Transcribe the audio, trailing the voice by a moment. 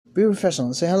Be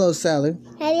professional. Say hello, Sally.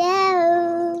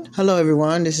 Hello. Hello,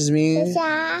 everyone. This is me,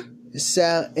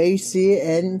 AC,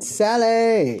 and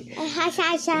Sally.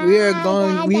 We are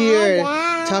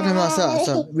talking about stuff.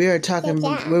 So we're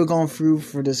going through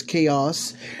for this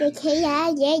chaos.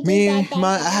 We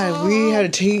had to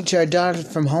teach our daughter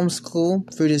from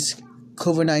homeschool through this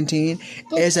COVID-19.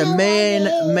 It's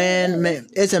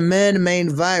a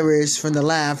man-made virus from the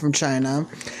lab from China.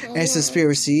 It's a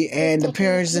conspiracy, and the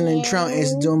President Trump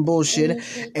is doing bullshit,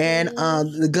 and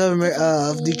the government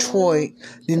of Detroit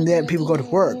didn't let people go to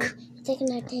work,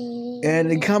 and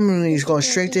the company is going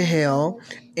straight to hell,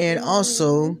 and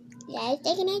also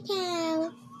it's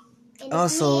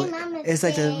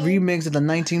like a remix of the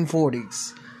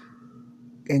 1940s.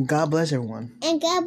 And God bless everyone.